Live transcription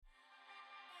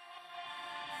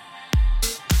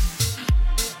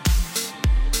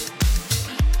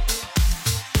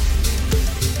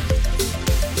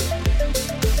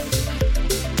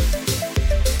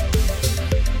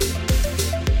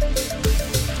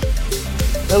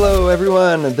Hello,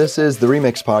 everyone. This is the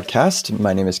Remix Podcast.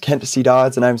 My name is Kent C.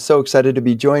 Dodds, and I'm so excited to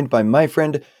be joined by my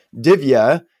friend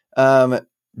Divya.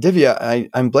 Divya,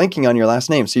 I'm blanking on your last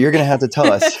name, so you're going to have to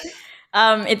tell us.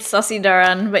 It's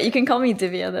Sasidharan, but you can call me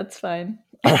Divya. That's fine.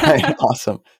 All right,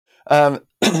 awesome.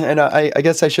 And I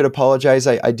guess I should apologize.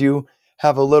 I do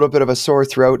have a little bit of a sore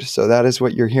throat, so that is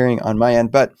what you're hearing on my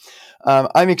end. But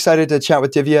I'm excited to chat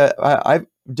with Divya.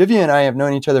 Divya and I have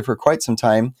known each other for quite some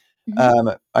time.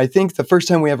 I think the first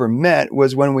time we ever met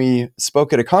was when we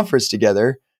spoke at a conference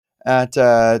together at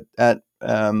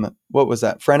what was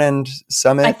that? Front End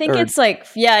Summit? I think it's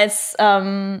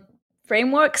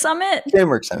Framework Summit.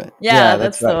 Framework Summit. Yeah,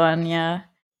 that's the one. Yeah.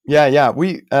 Yeah.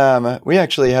 We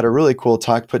actually had a really cool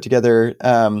talk put together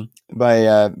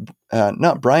by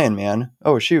not Brian, man.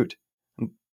 Oh shoot,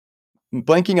 I'm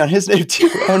blanking on his name too.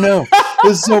 Oh no,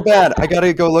 this is so bad. I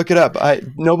gotta go look it up.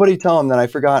 Nobody tell him that I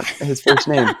forgot his first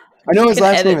name. I know his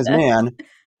last name is Man.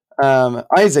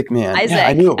 Isaac Man. Isaac. Yeah,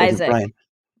 I knew it wasn't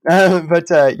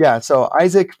Brian. So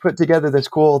Isaac put together this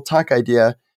cool talk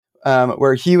idea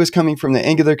where he was coming from the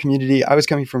Angular community, I was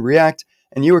coming from React,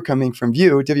 and you were coming from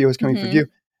Vue. Divya was coming from Vue.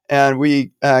 And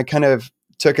we kind of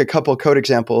took a couple code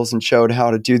examples and showed how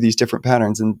to do these different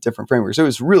patterns in different frameworks. It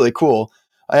was really cool.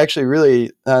 I actually really,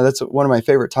 that's one of my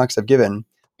favorite talks I've given.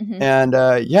 And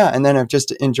and then I've just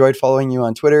enjoyed following you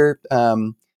on Twitter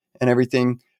and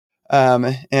everything.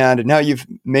 And now you've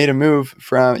made a move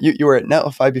from, you were at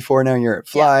Netlify before, now you're at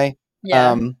Fly.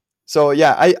 Yeah.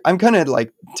 I'm kind of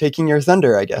like taking your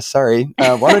thunder, I guess. Sorry.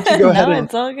 Why don't you go ahead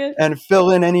and fill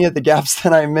in any of the gaps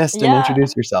that I missed and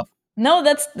introduce yourself? No,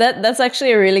 that's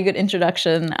actually a really good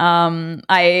introduction.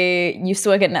 I used to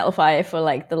work at Netlify for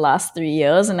like the last 3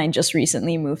 years, and I just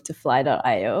recently moved to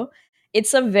Fly.io.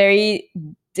 It's a very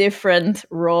different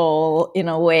role in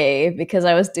a way because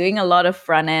I was doing a lot of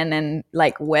front end and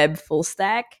like web full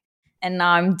stack, and now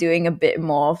I'm doing a bit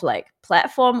more of like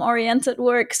platform oriented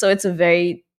work. So it's a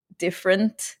very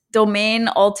different domain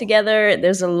altogether.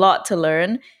 There's a lot to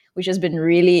learn, which has been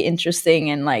really interesting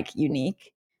and like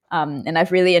unique. And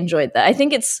I've really enjoyed that. I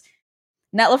think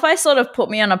Netlify sort of put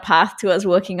me on a path towards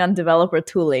working on developer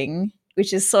tooling,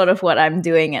 which is sort of what I'm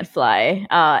doing at Fly.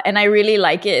 And I really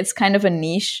like it. It's kind of a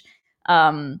niche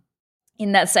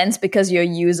in that sense because your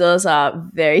users are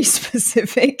very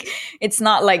specific. It's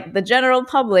not like the general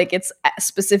public, it's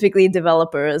specifically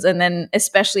developers. And then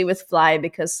especially with Fly,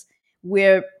 because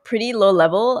we're pretty low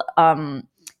level,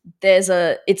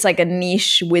 it's like a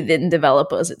niche within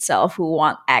developers itself who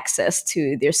want access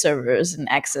to their servers and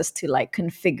access to like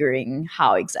configuring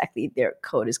how exactly their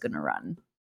code is going to run.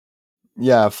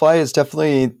 Yeah, Fly is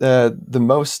definitely the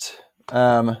most,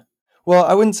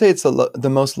 I wouldn't say it's the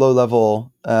most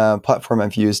low-level platform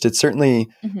I've used. It's certainly,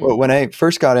 when I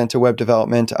first got into web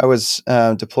development, I was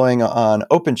deploying on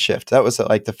OpenShift. That was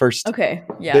like the first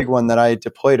big one that I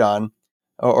deployed on,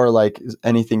 or like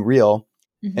anything real.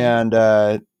 And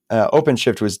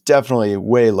OpenShift was definitely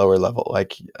way lower level.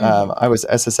 Like I was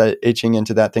SSHing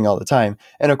into that thing all the time.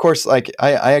 And of course, like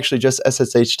I actually just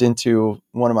SSH'd into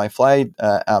one of my Fly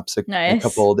apps a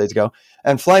couple of days ago.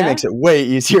 And Fly makes it way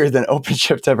easier than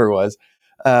OpenShift ever was.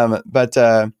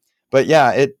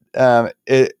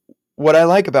 What I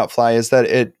like about Fly is that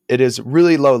it is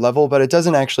really low level, but it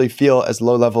doesn't actually feel as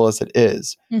low level as it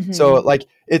is. So like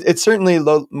it's certainly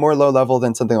more low level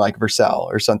than something like Vercel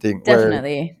or something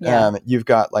Definitely, where you've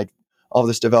got like all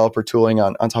this developer tooling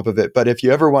on top of it. But if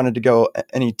you ever wanted to go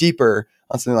any deeper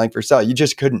on something like Vercel, you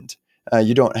just couldn't.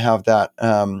 You don't have that,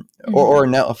 or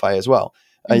Netlify as well.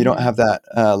 You don't have that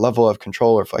level of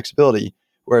control or flexibility.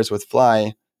 Whereas with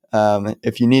Fly,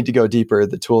 if you need to go deeper,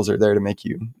 the tools are there to make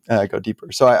you go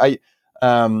deeper. So I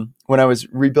when I was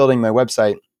rebuilding my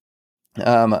website,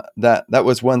 that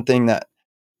was one thing that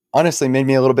honestly made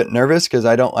me a little bit nervous because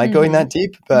I don't like going that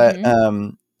deep. But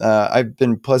I've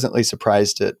been pleasantly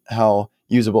surprised at how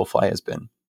usable Fly has been.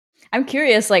 I'm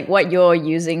curious, like what you're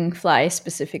using Fly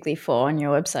specifically for on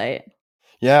your website.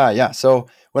 Yeah. So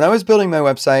when I was building my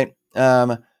website,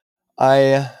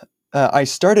 I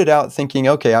started out thinking,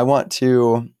 okay, I want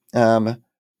to.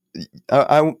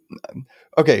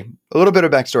 Okay, a little bit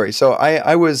of backstory. So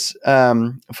I was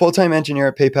a full-time engineer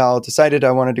at PayPal, decided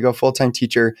I wanted to go full-time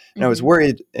teacher, and I was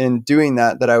worried in doing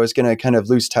that I was going to kind of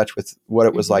lose touch with what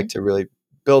it was like to really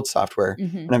build software.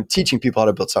 And I'm teaching people how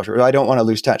to build software. I don't want to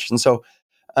lose touch. And so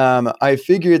I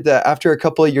figured that after a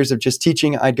couple of years of just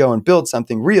teaching, I'd go and build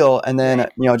something real, and then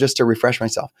just to refresh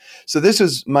myself. So this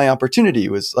was my opportunity,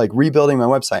 was like rebuilding my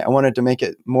website. I wanted to make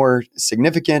it more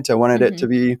significant. I wanted it to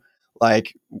be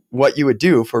like what you would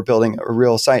do for building a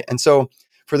real site. And so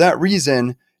for that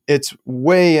reason, it's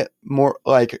way more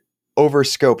like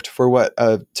overscoped for what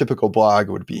a typical blog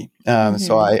would be.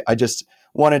 So I just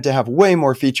wanted to have way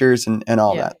more features and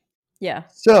all that. Yeah.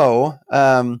 So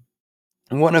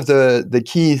one of the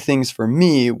key things for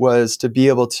me was to be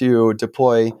able to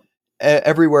deploy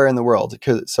everywhere in the world.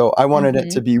 So I wanted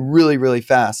it to be really, really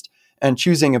fast. And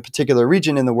choosing a particular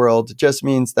region in the world just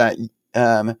means that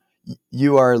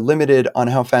you are limited on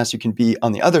how fast you can be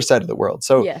on the other side of the world.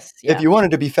 So if you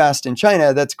wanted to be fast in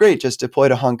China, that's great. Just deploy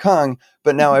to Hong Kong.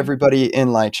 But now everybody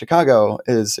in like Chicago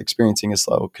is experiencing a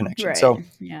slow connection. Right. So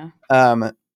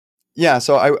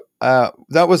so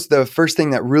that was the first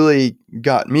thing that really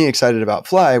got me excited about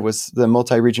Fly was the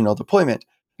multi-regional deployment.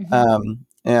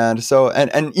 And so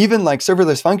and even like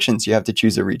serverless functions, you have to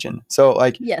choose a region. So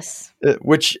like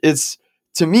which is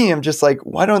to me, I'm just like,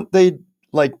 why don't they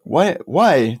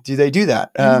why do they do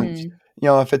that?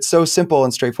 If it's so simple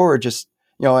and straightforward, just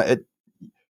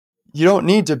you don't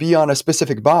need to be on a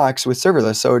specific box with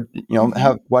serverless. So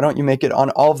why don't you make it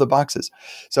on all of the boxes?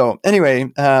 So anyway,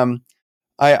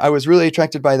 I was really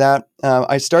attracted by that.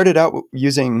 I started out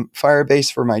using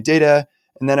Firebase for my data,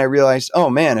 and then I realized, oh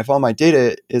man, if all my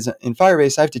data is in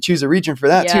Firebase, I have to choose a region for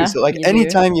that too. So like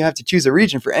anytime you have to choose a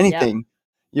region for anything,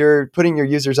 you're putting your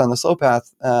users on the slow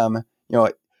path.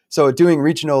 So doing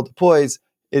regional deploys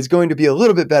is going to be a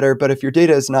little bit better, but if your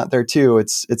data is not there too,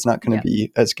 it's not going to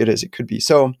be as good as it could be.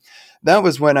 So that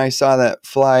was when I saw that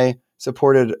Fly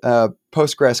supported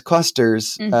Postgres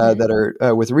clusters that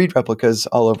are with read replicas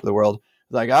all over the world.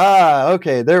 Like,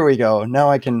 okay, there we go. Now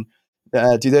I can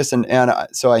do this. And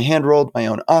so I hand rolled my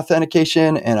own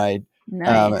authentication, and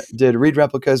I did read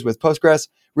replicas with Postgres,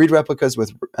 read replicas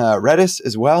with Redis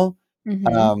as well.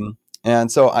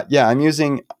 And so, I'm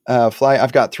using Fly.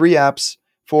 I've got 3 apps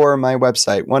for my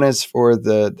website. One is for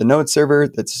the node server.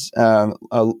 That's a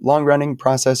long-running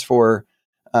process for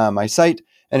my site.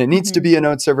 And it needs to be a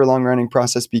node server long-running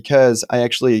process because I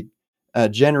actually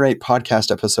generate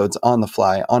podcast episodes on the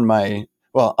fly on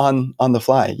the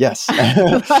fly. Yes.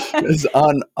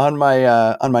 on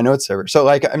my node server. So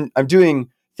like I'm doing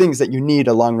things that you need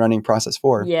a long running process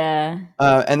for.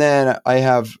 And then I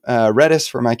have Redis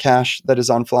for my cache that is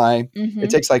on Fly. It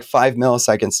takes like 5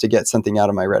 milliseconds to get something out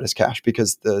of my Redis cache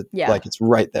because it's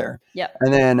right there.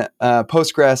 And then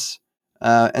Postgres,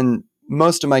 and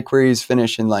most of my queries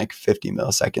finish in like 50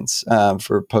 milliseconds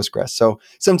for Postgres. So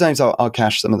sometimes I'll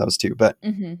cache some of those too. But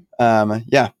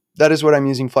that is what I'm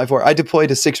using Fly for. I deploy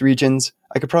to 6 regions.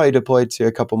 I could probably deploy to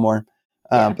a couple more,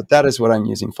 but that is what I'm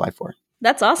using Fly for.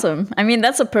 That's awesome. I mean,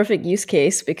 that's a perfect use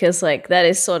case because like that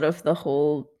is sort of the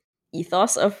whole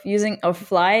ethos of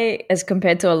Fly as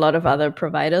compared to a lot of other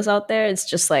providers out there. It's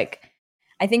just like,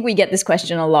 I think we get this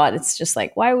question a lot. It's just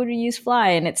like, why would we use Fly?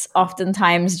 And it's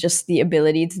oftentimes just the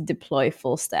ability to deploy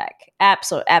full stack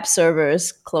apps or app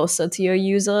servers closer to your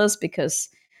users because,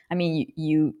 I mean,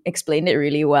 you explained it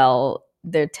really well.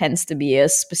 There tends to be a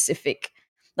specific,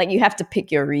 like you have to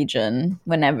pick your region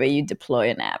whenever you deploy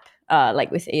an app.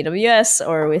 Like with AWS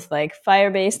or with like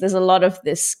Firebase, there's a lot of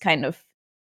this kind of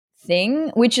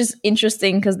thing, which is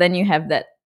interesting because then you have that,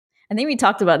 I think we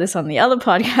talked about this on the other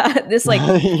podcast, this like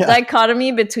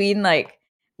dichotomy between like,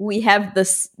 we have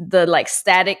the like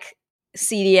static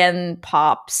CDN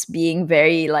pops being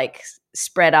very like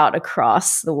spread out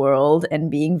across the world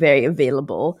and being very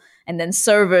available, and then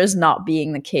servers not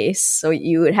being the case. So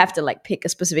you would have to like pick a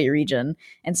specific region.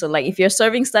 And so like if you're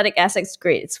serving static assets,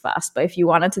 great, it's fast. But if you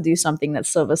wanted to do something that's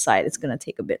server side, it's going to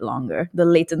take a bit longer. The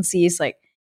latency is like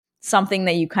something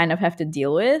that you kind of have to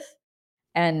deal with.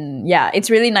 And yeah, it's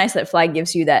really nice that Fly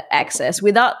gives you that access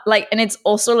without like, and it's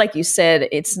also like you said,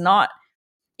 it's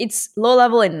low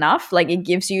level enough. Like it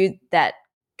gives you that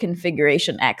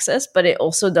configuration access, but it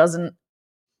also doesn't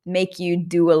make you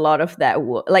do a lot of that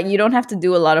work. Like you don't have to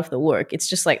do a lot of the work. It's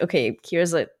just like, okay,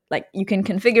 here's like you can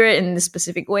configure it in this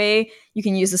specific way. You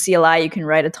can use the CLI, you can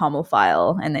write a TOML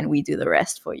file, and then we do the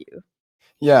rest for you.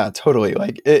 Yeah, totally.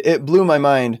 Like it blew my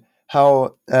mind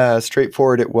how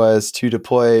straightforward it was to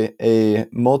deploy a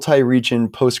multi-region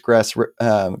Postgres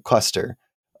cluster.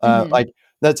 Like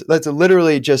that's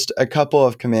literally just a couple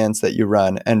of commands that you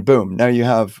run, and boom, now you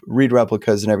have read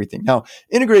replicas and everything. Now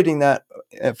integrating that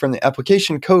from the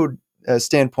application code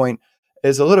standpoint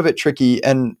is a little bit tricky,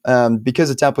 and because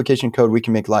it's application code, we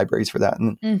can make libraries for that,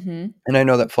 and I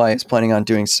know that Fly is planning on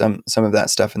doing some of that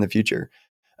stuff in the future.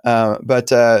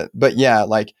 But yeah,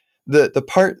 like the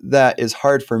part that is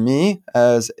hard for me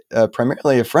as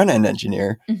primarily a front end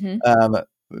engineer,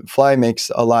 Fly makes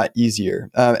a lot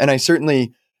easier, and I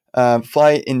certainly.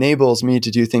 Fly enables me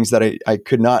to do things that I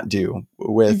could not do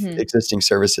with existing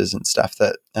services and stuff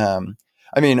that,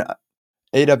 I mean,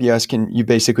 AWS you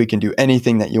basically can do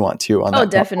anything that you want to on Oh,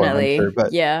 that platform, I'm definitely. sure.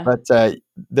 But Yeah.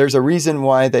 there's a reason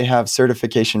why they have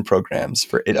certification programs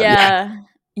for AWS. Yeah.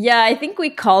 Yeah, I think we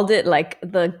called it like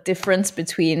the difference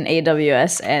between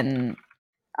AWS and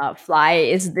Fly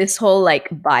is this whole like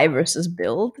buy versus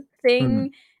build Mhm.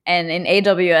 thing. And in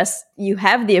AWS, you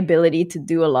have the ability to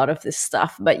do a lot of this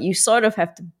stuff, but you sort of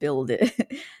have to build it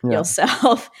Yeah.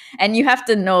 yourself. And you have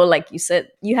to know, like you said,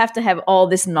 you have to have all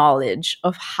this knowledge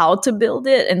of how to build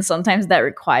it. And sometimes that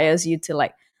requires you to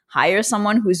like hire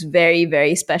someone who's very,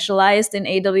 very specialized in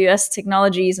AWS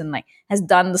technologies and like has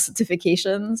done the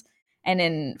certifications. And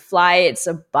in Fly, it's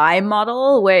a buy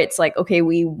model where it's like, okay,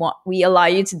 we allow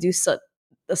you to do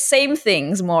the same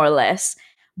things more or less,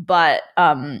 but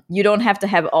you don't have to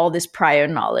have all this prior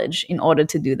knowledge in order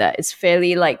to do that. It's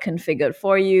fairly like configured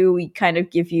for you. We kind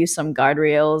of give you some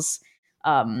guardrails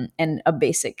and a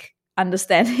basic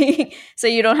understanding. So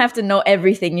you don't have to know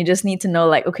everything. You just need to know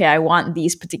like, okay, I want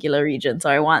these particular regions, or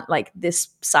I want like this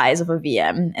size of a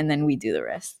VM, and then we do the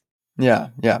rest. Yeah,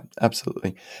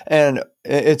 absolutely. And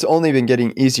it's only been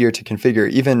getting easier to configure.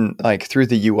 Even like through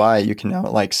the UI, you can now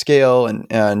like scale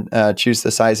and choose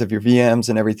the size of your VMs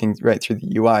and everything right through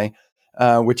the UI,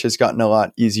 which has gotten a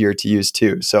lot easier to use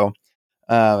too. So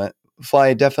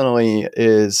Fly definitely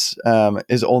is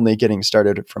only getting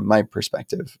started from my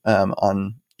perspective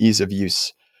on ease of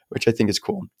use, which I think is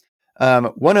cool.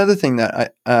 One other thing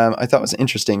that I thought was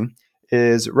interesting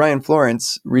is Ryan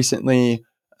Florence recently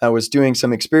was doing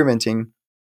some experimenting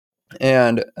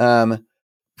and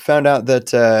found out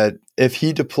that if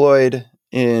he deployed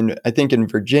in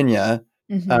Virginia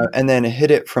and then hit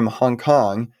it from Hong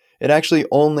Kong, it actually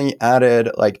only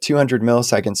added like 200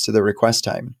 milliseconds to the request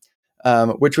time,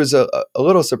 which was a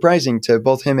little surprising to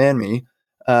both him and me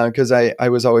because I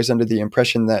was always under the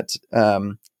impression that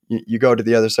you go to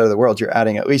the other side of the world, you're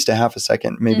adding at least a half a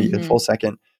second, maybe a full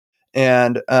second,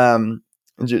 and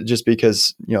just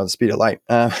because the speed of light.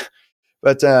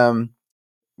 But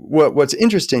what's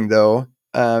interesting though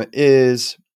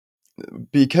is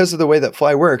because of the way that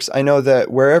Fly works, I know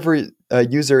that wherever a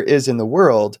user is in the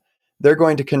world, they're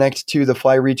going to connect to the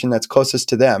Fly region that's closest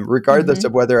to them, regardless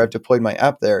of whether I've deployed my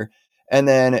app there. And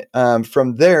then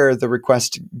from there, the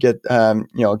request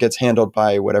gets handled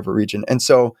by whatever region. And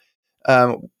so,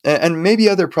 and maybe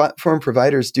other platform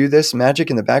providers do this magic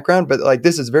in the background, but like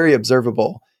this is very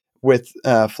observable with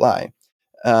Fly.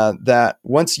 That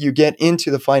once you get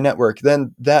into the Fly network,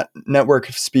 then that network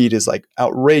speed is like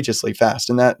outrageously fast,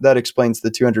 and that explains the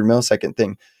 200 millisecond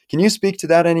thing. Can you speak to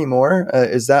that anymore?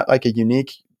 Is that like a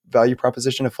unique value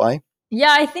proposition of Fly?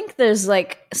 Yeah, I think there's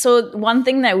like, so one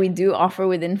thing that we do offer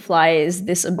within Fly is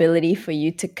this ability for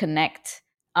you to connect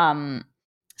um,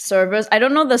 servers. I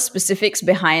don't know the specifics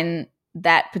behind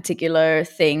that particular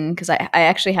thing because I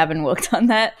actually haven't worked on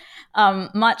that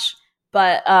much.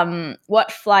 But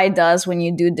what Fly does when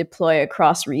you do deploy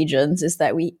across regions is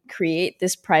that we create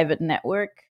this private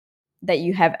network that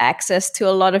you have access to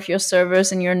a lot of your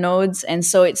servers and your nodes. And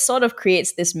so it sort of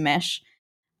creates this mesh.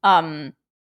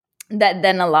 That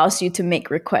then allows you to make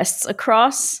requests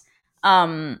across.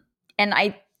 And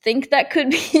I think that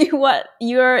could be what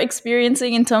you're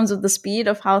experiencing in terms of the speed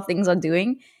of how things are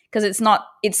doing, because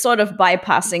it's sort of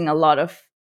bypassing a lot of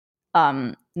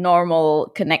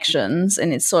normal connections,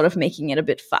 and it's sort of making it a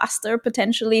bit faster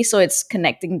potentially. So it's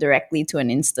connecting directly to an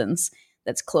instance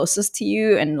that's closest to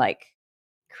you and like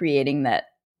creating that,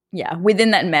 yeah,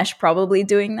 within that mesh, probably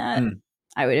doing that,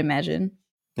 I would imagine.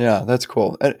 Yeah, that's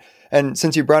cool. And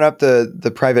since you brought up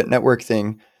the private network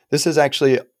thing, this is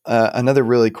actually another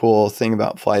really cool thing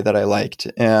about Fly that I liked,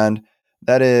 and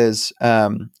that is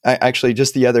I actually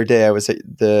just the other day I was at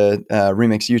the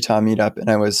Remix Utah meetup, and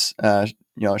I was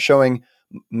showing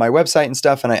my website and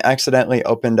stuff, and I accidentally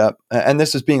opened up, and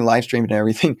this was being live streamed and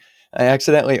everything. I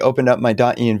accidentally opened up my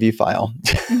 .env file.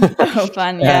 Oh,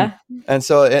 fun, yeah. And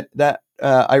so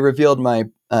I revealed my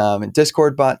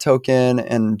Discord bot token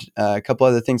and a couple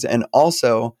other things. And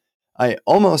also, I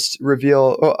almost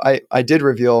I did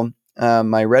reveal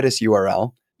my Redis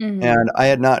URL. And I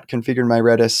had not configured my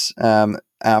Redis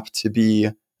app to be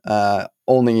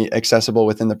only accessible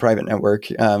within the private network.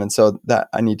 And so that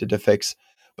I needed to fix.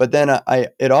 But then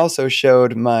it also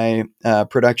showed my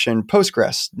production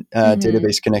Postgres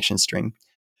database connection string.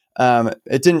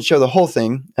 It didn't show the whole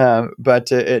thing,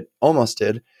 but it almost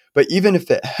did. But even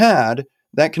if it had,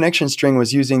 that connection string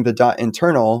was using the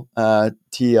 .internal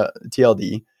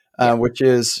TLD, which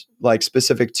is like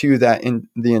specific to that in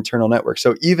the internal network.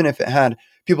 So even if it had,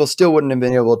 people still wouldn't have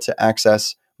been able to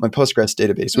access my Postgres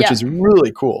database, which is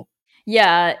really cool.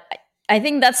 Yeah, I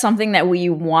think that's something that we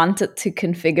wanted to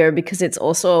configure because it's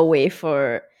also a way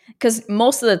for because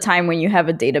most of the time when you have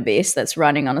a database that's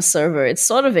running on a server, it's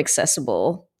sort of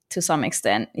accessible to some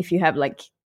extent if you have like,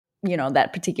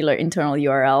 that particular internal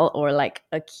URL or like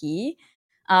a key.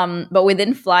 But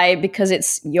within Fly, because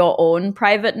it's your own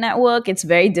private network, it's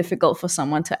very difficult for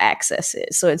someone to access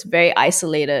it. So it's very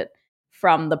isolated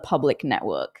from the public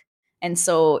network. And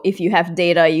so if you have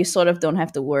data, you sort of don't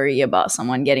have to worry about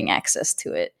someone getting access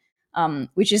to it,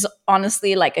 which is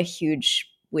honestly like a huge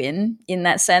win in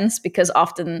that sense, because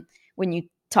often when you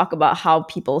talk about how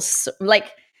people,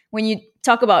 like when you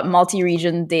talk about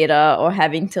multi-region data or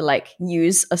having to like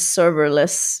use a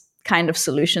serverless kind of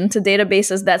solution to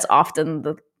databases, that's often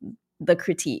the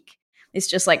critique. It's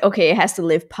just like, okay, it has to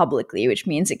live publicly, which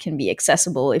means it can be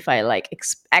accessible. If I like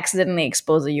accidentally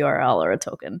expose a URL or a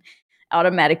token,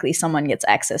 automatically someone gets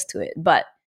access to it. But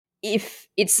if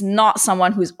it's not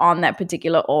someone who's on that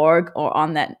particular org or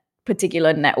on that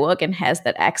particular network and has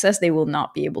that access, they will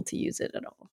not be able to use it at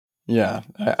all. Yeah,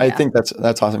 I think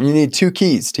that's awesome. You need 2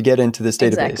 keys to get into this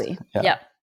database. Exactly. Yeah.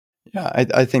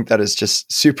 I think that is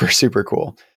just super, super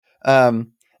cool. And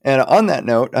on that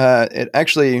note, it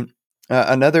actually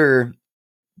another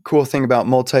cool thing about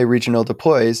multi-regional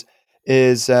deploys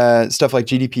is stuff like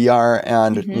GDPR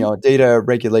and data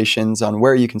regulations on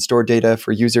where you can store data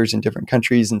for users in different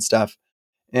countries and stuff.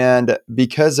 And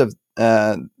because of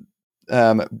the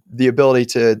ability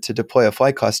to deploy a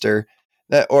Fly cluster,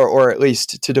 or at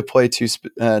least to deploy to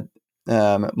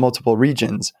multiple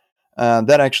regions,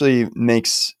 that actually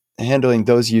makes handling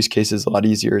those use cases a lot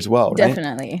easier as well, right?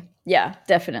 Definitely. Yeah,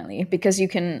 definitely. Because you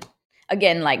can,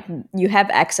 again, like you have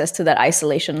access to that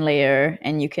isolation layer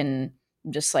and you can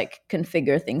just like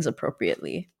configure things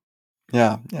appropriately.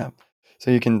 Yeah.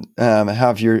 So you can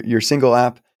have your single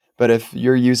app, but if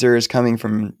your user is coming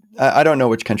from, I don't know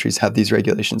which countries have these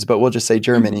regulations, but we'll just say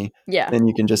Germany. Mm-hmm. Yeah. Then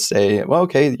you can just say, well,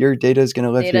 okay, your data is going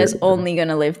to live here. Data is only going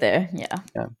to live there.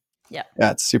 Yeah.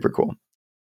 It's super cool.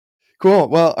 Cool.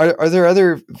 Well, are there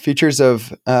other features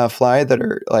of Fly that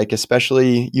are like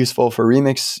especially useful for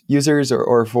Remix users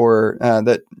or for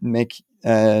that make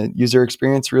user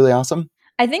experience really awesome?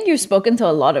 I think you've spoken to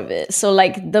a lot of it. So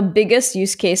like the biggest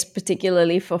use case,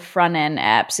 particularly for front end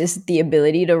apps, is the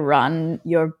ability to run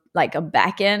your like a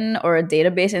backend or a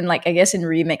database. And like, I guess in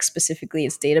Remix specifically,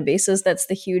 it's databases. That's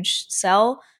the huge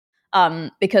sell.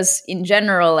 Because in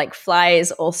general, like Fly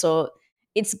is also,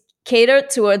 it's catered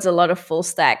towards a lot of full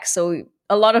stack. So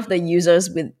a lot of the users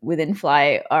within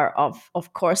Fly are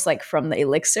of course like from the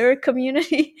Elixir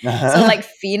community. So like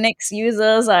Phoenix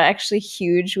users are actually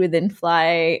huge within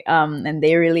Fly, and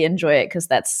they really enjoy it because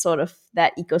that's sort of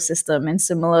that ecosystem, and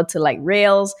similar to like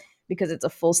Rails because it's a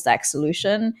full stack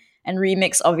solution. And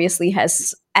Remix obviously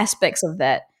has aspects of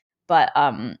that, but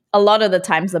a lot of the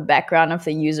times the background of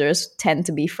the users tend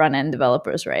to be front end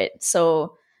developers, right?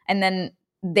 So and then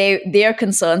their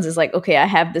concerns is like, okay, I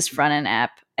have this front end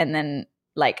app, and then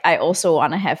like I also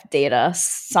want to have data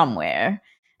somewhere.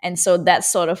 And so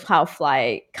that's sort of how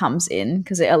Fly comes in,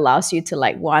 because it allows you to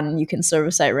like, one, you can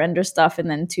server-side render stuff, and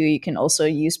then two, you can also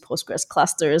use Postgres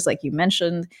clusters like you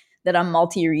mentioned that are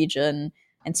multi-region,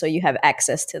 and so you have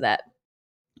access to that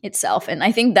itself. And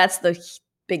I think that's the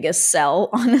biggest sell,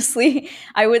 honestly,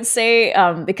 I would say,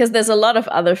 because there's a lot of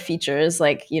other features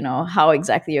like, how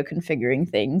exactly you're configuring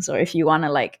things, or if you want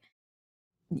to like,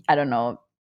 I don't know,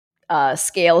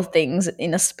 scale things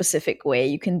in a specific way,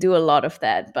 you can do a lot of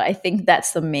that. But I think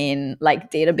that's the main,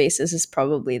 like databases is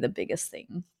probably the biggest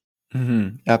thing.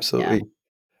 Mm-hmm. Absolutely.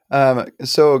 Yeah.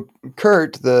 So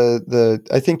Kurt, the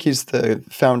I think he's the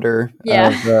founder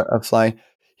of Fly.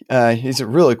 He's a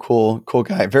really cool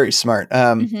guy, very smart.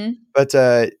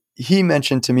 But he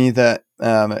mentioned to me that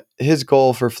his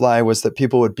goal for Fly was that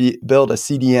people would build a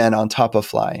CDN on top of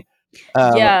Fly,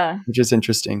 which is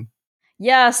interesting.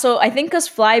 Yeah, so I think because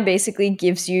Fly basically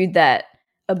gives you that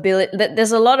ability, that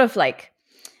there's a lot of like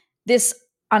this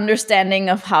understanding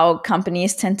of how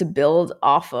companies tend to build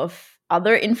off of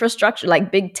other infrastructure,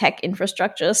 like big tech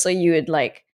infrastructure. So you would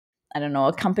like, I don't know,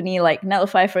 a company like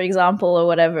Netlify, for example, or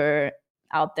whatever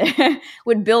out there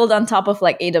would build on top of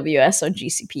like AWS or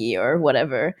GCP or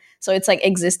whatever. So it's like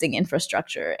existing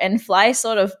infrastructure. And Fly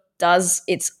sort of does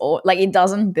its own, like it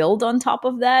doesn't build on top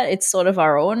of that. It's sort of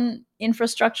our own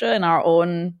infrastructure and our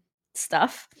own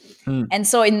stuff. And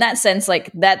so in that sense,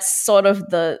 like that's sort of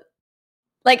the,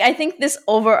 like I think this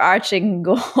overarching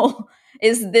goal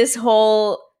is this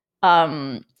whole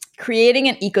creating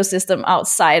an ecosystem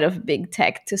outside of big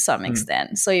tech to some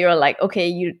extent. So you're like, okay,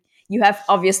 you have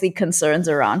obviously concerns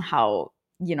around how,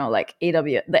 like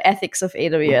AWS, the ethics of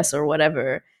AWS or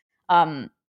whatever.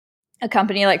 a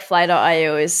company like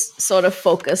Fly.io is sort of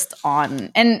focused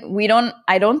on, and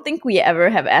I don't think we ever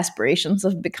have aspirations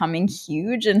of becoming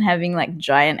huge and having like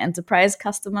giant enterprise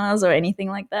customers or anything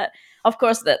like that. Of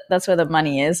course, that's where the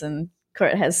money is, and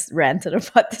Kurt has ranted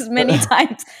about this many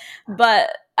times.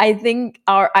 But I think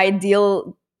our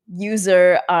ideal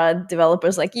user are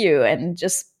developers like you and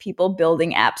just people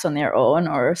building apps on their own,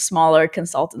 or smaller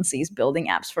consultancies building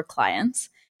apps for clients,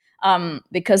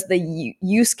 because the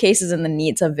use cases and the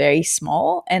needs are very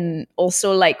small. And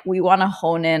also, like, we want to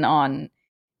hone in on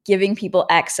giving people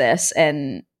access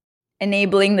and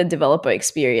enabling the developer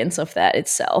experience of that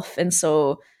itself. And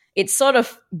so it sort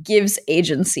of gives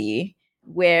agency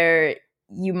where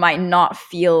you might not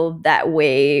feel that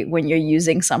way when you're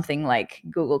using something like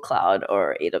Google Cloud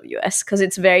or AWS, because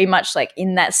it's very much like,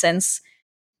 in that sense,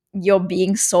 you're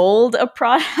being sold a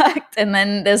product and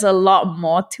then there's a lot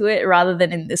more to it, rather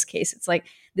than in this case it's like,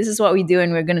 this is what we do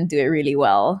and we're going to do it really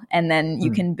well, and then you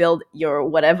can build your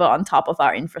whatever on top of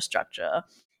our infrastructure,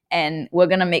 and we're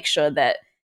going to make sure that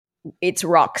it's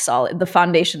rock solid, the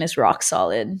foundation is rock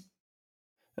solid.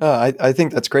 I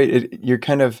think that's great. You're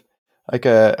kind of like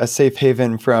a safe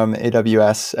haven from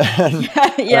AWS. And,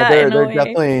 yeah, there are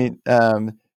definitely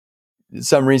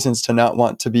some reasons to not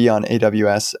want to be on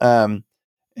AWS.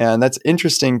 And that's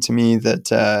interesting to me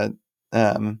that,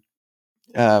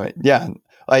 yeah,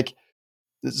 like,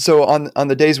 so on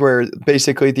the days where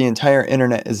basically the entire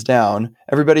internet is down,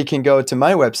 everybody can go to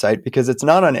my website because it's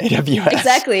not on AWS.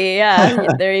 Exactly. Yeah.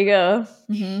 There you go.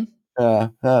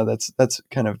 That's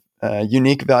kind of a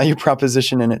unique value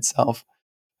proposition in itself.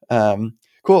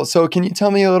 Cool. So can you tell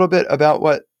me a little bit about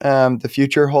what the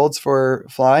future holds for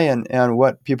Fly, and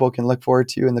what people can look forward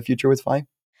to in the future with Fly?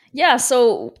 Yeah,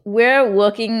 so we're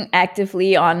working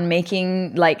actively on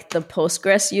making like the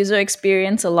Postgres user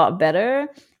experience a lot better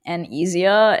and easier.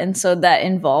 And so that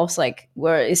involves, like,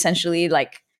 we're essentially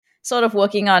like sort of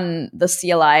working on the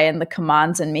CLI and the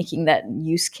commands and making that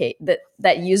use case,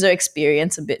 that user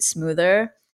experience a bit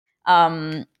smoother.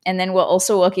 And then we're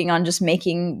also working on just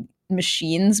making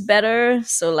machines better.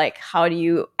 So like, how do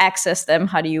you access them?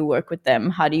 How do you work with them?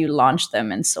 How do you launch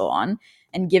them? And so on,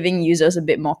 and giving users a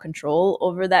bit more control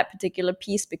over that particular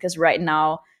piece. Because right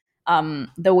now,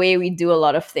 the way we do a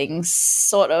lot of things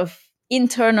sort of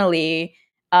internally,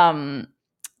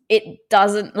 it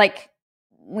doesn't, like,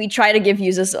 we try to give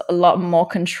users a lot more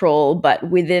control, but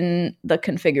within the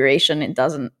configuration, it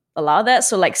doesn't allow that.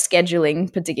 So like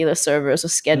scheduling particular servers, or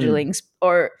scheduling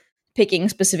or picking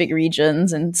specific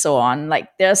regions and so on. Like,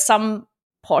 there are some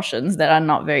portions that are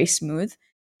not very smooth.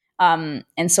 And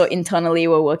so internally,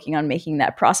 we're working on making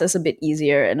that process a bit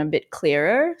easier and a bit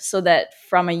clearer, so that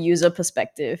from a user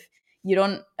perspective, you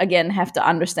don't, again, have to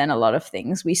understand a lot of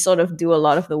things. We sort of do a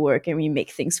lot of the work and we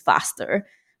make things faster,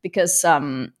 because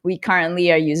we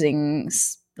currently are using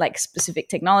like specific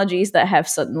technologies that have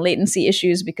certain latency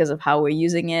issues because of how we're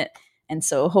using it. And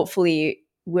so hopefully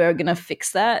we're going to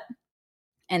fix that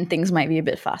and things might be a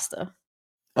bit faster.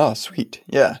 Oh, sweet.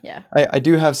 Yeah. Yeah. I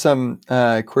do have some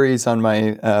queries on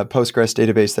my Postgres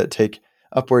database that take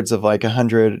upwards of like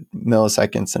 100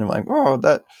 milliseconds. And I'm like, oh,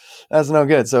 that's no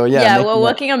good. So yeah, we're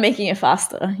working on making it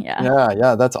faster.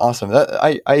 Yeah, that's awesome.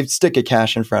 I stick a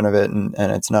cache in front of it, and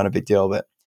it's not a big deal. But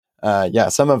yeah,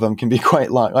 some of them can be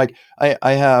quite long. Like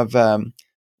I have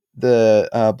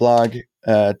the blog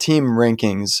team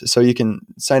rankings. So you can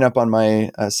sign up on my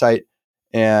site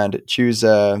and choose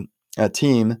a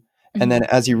team. And then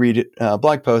as you read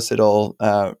blog posts, it'll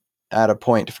add a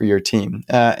point for your team.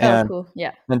 And, cool.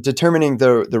 Yeah. And determining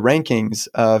the rankings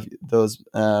of those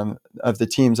of the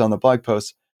teams on the blog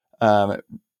posts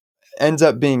ends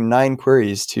up being 9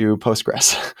 queries to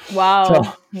Postgres. Wow.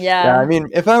 So, yeah. I mean,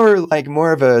 if I were like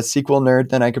more of a SQL nerd,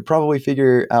 then I could probably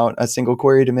figure out a single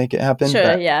query to make it happen. Sure.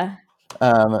 But, yeah.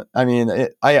 I mean,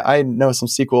 I know some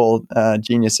SQL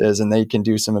geniuses, and they can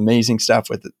do some amazing stuff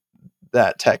with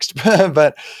that text.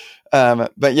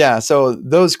 But yeah, so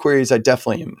those queries I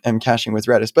definitely am caching with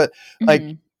Redis. But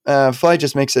like Fly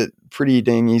just makes it pretty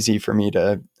dang easy for me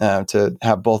to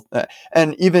have both.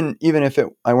 And even if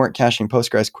I weren't caching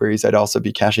Postgres queries, I'd also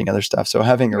be caching other stuff. So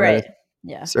having a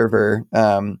Redis server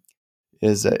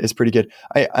is pretty good.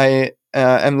 I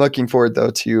am looking forward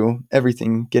though to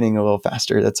everything getting a little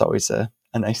faster. That's always a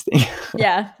nice thing.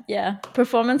 Yeah.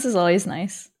 Performance is always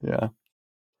nice. Yeah.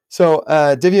 So,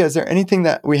 Divya, is there anything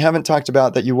that we haven't talked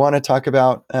about that you want to talk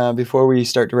about before we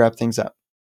start to wrap things up?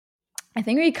 I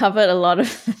think we covered a lot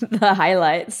of the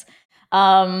highlights.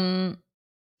 Yeah,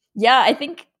 I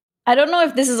don't know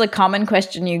if this is a common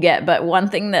question you get, but one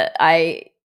thing that I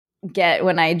get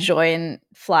when I join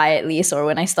Fly, at least, or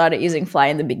when I started using Fly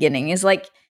in the beginning, is like,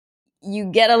 you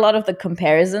get a lot of the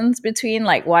comparisons between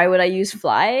like, why would I use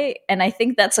Fly? And I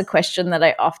think that's a question that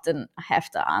I often have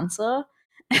to answer.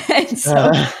 And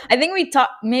so I think we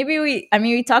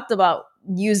talked about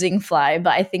using Fly,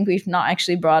 but I think we've not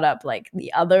actually brought up like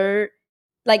the other,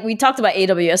 like we talked about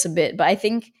AWS a bit, but I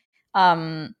think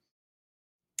um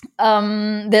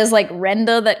there's like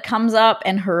Render that comes up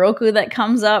and Heroku that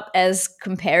comes up as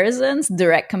comparisons,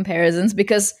 direct comparisons,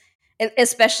 because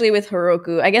especially with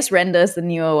Heroku, I guess Render is the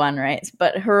newer one, right?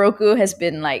 But Heroku has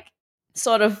been like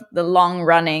sort of the long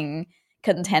running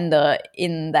contender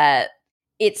in that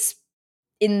it's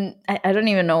I don't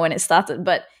even know when it started,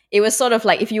 but it was sort of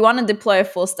like if you want to deploy a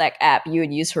full stack app, you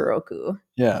would use Heroku.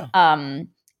 Yeah.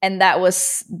 And that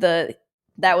was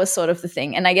sort of the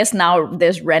thing. And I guess now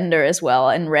there's Render as well,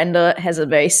 and Render has a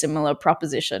very similar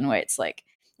proposition where it's like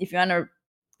if you want to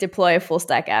deploy a full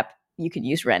stack app, you can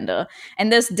use Render.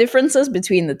 And there's differences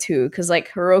between the two because like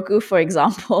Heroku, for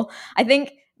example, I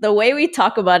think the way we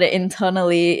talk about it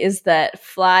internally is that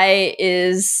Fly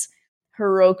is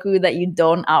Heroku that you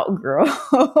don't outgrow.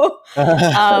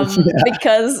 Yeah.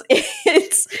 Because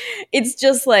it's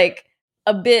just like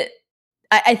a bit.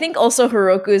 I think also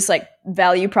Heroku's like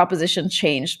value proposition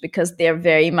changed because they're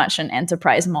very much an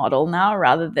enterprise model now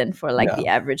rather than for like the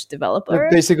average developer.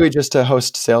 They're basically just to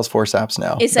host Salesforce apps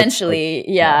now. Essentially, like,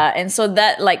 yeah. And so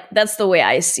that's the way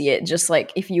I see it. Just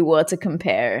like if you were to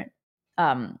compare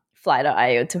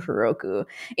Fly.io to Heroku,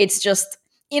 it's just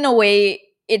in a way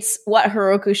it's what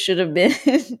Heroku should have been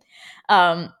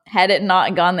had it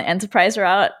not gone the enterprise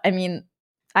route. I mean,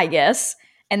 I guess.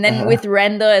 And then with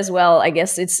Render as well, I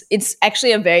guess it's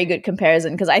actually a very good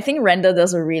comparison because I think Render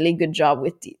does a really good job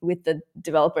with the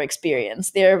developer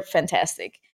experience. They're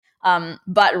fantastic.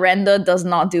 But Render does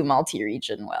not do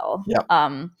multi-region well. Yep.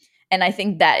 And I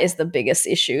think that is the biggest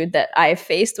issue that I've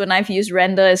faced when I've used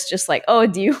Render. It's just like, oh,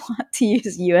 do you want to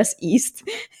use US East?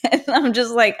 And I'm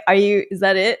just like, is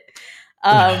that it?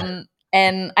 And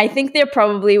I think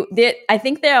I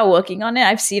think they are working on it.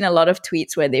 I've seen a lot of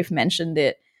tweets where they've mentioned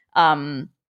it. And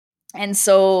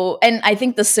I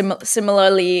think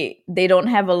similarly, they don't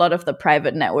have a lot of the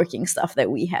private networking stuff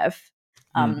that we have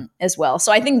as well.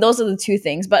 So I think those are the two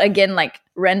things. But again, like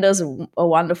Render's a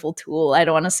wonderful tool. I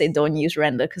don't want to say don't use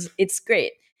Render because it's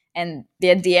great. And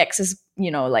their DX is,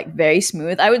 like very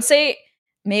smooth. I would say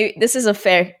maybe this is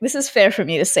fair for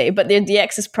me to say, but their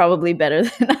DX is probably better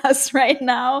than us right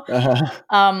now.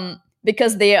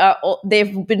 Because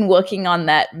they've been working on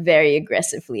that very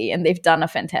aggressively and they've done a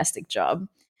fantastic job.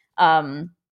 And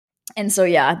so,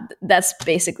 yeah, that's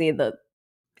basically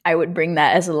I would bring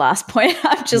that as a last point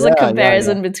up, just a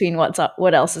comparison between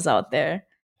what else is out there.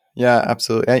 Yeah,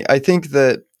 absolutely. I think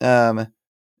that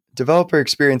developer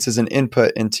experience is an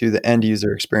input into the end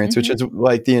user experience, which is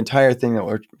like the entire thing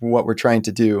that what we're trying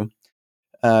to do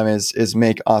is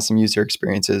make awesome user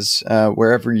experiences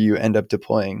wherever you end up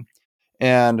deploying.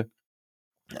 And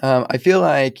I feel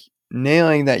like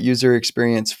nailing that user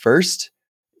experience first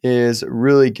is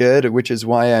really good, which is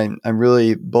why I'm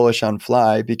really bullish on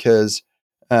Fly because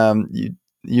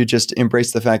you just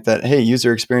embrace the fact that, hey,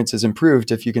 user experience is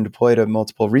improved if you can deploy to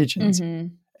multiple regions.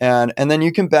 And then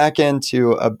you can back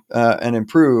into and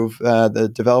improve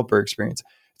the developer experience.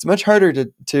 It's much harder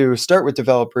to start with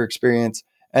developer experience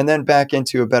and then back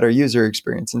into a better user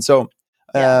experience. And so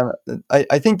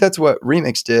I think that's what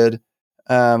Remix did.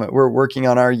 We're working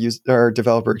on our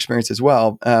developer experience as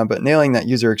well, but nailing that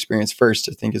user experience first,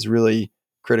 I think, is really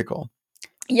critical.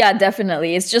 Yeah,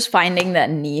 definitely. It's just finding that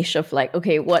niche of like,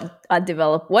 okay, what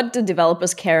do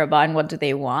developers care about and what do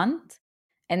they want?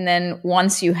 And then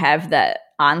once you have that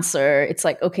answer, it's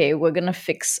like, okay, we're going to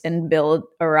fix and build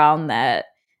around that.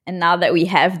 And now that we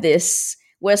have this,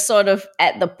 we're sort of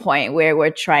at the point where we're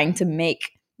trying to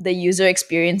make the user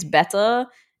experience better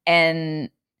and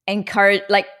encourage,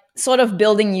 like, sort of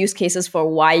building use cases for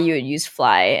why you would use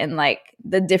Fly and like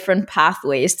the different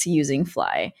pathways to using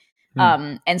Fly.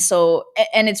 And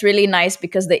it's really nice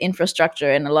because the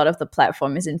infrastructure and a lot of the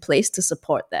platform is in place to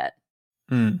support that.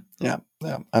 Yeah,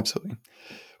 absolutely.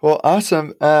 Well,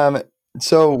 awesome.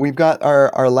 So we've got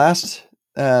our last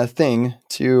thing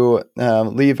to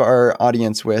leave our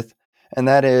audience with, and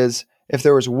that is if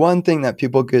there was one thing that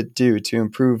people could do to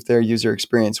improve their user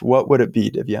experience, what would it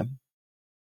be, Divya?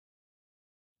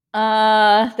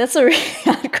 That's a really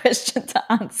hard question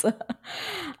to answer.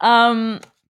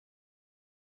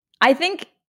 I think,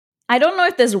 I don't know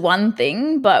if there's one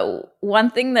thing, but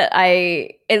one thing that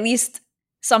at least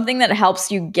something that helps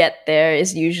you get there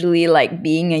is usually like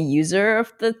being a user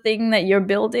of the thing that you're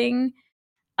building.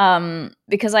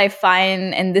 Because I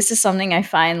find, and this is something I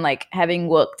find like having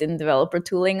worked in developer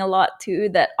tooling a lot too,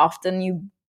 that often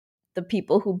the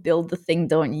people who build the thing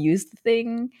don't use the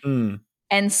thing. Mm.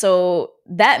 And so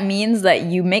that means that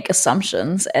you make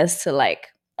assumptions as to like,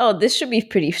 oh, this should be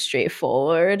pretty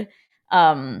straightforward.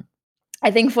 I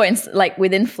think, for instance, like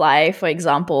within Fly, for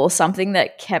example, something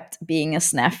that kept being a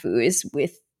snafu is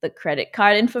with the credit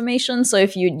card information. So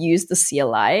if you'd use the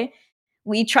CLI,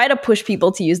 we try to push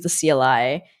people to use the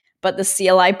CLI, but the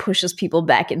CLI pushes people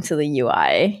back into the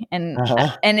UI, and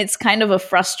it's kind of a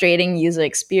frustrating user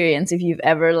experience if you've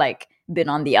ever like been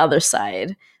on the other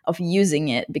side of using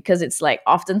it, because it's like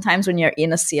oftentimes when you're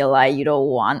in a CLI, you don't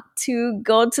want to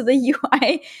go to the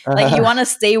UI. Like you want to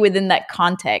stay within that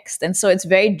context. And so it's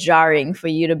very jarring for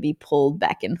you to be pulled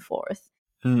back and forth.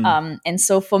 And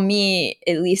so for me,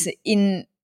 at least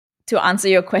to answer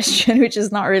your question, which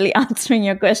is not really answering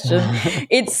your question,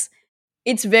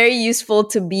 it's very useful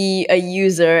to be a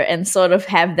user and sort of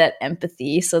have that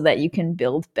empathy so that you can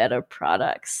build better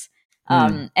products.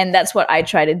 And that's what I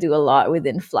try to do a lot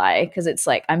within Fly, because it's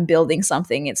like I'm building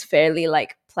something. It's fairly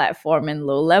like platform and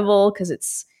low level because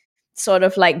it's sort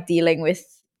of like dealing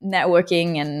with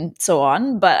networking and so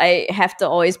on. But I have to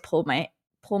always pull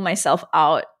myself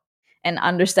out and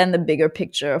understand the bigger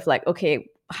picture of like, okay,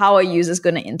 how are users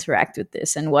going to interact with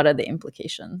this and what are the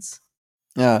implications?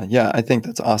 Yeah, I think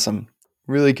that's awesome.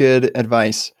 Really good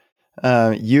advice.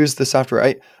 Use the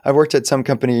software. I've worked at some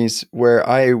companies where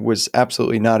I was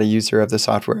absolutely not a user of the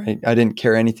software. I didn't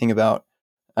care anything about,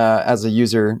 as a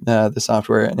user, the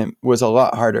software, and it was a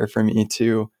lot harder for me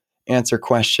to answer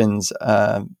questions.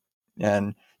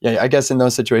 And yeah, I guess in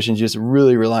those situations, you just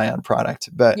really rely on product.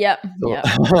 But yeah.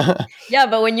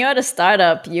 But when you're at a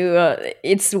startup,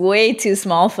 it's way too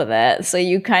small for that. So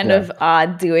you kind of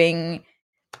are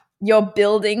you're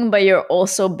building, but you're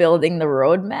also building the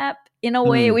roadmap in a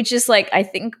way, which is like, I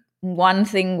think one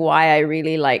thing why I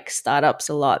really like startups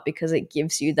a lot, because it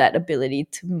gives you that ability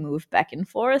to move back and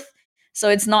forth. So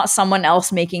it's not someone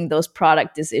else making those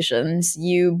product decisions.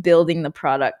 You building the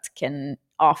product can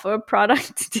offer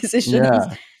product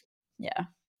decisions. Yeah.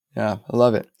 I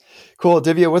love it. Cool.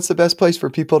 Divya, what's the best place for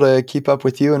people to keep up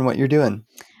with you and what you're doing?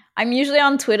 I'm usually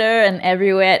on Twitter and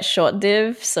everywhere at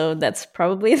ShortDiv, so that's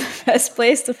probably the best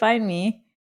place to find me.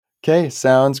 Okay,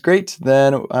 sounds great.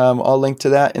 Then I'll link to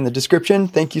that in the description.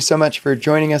 Thank you so much for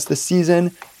joining us this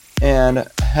season, and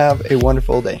have a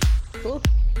wonderful day.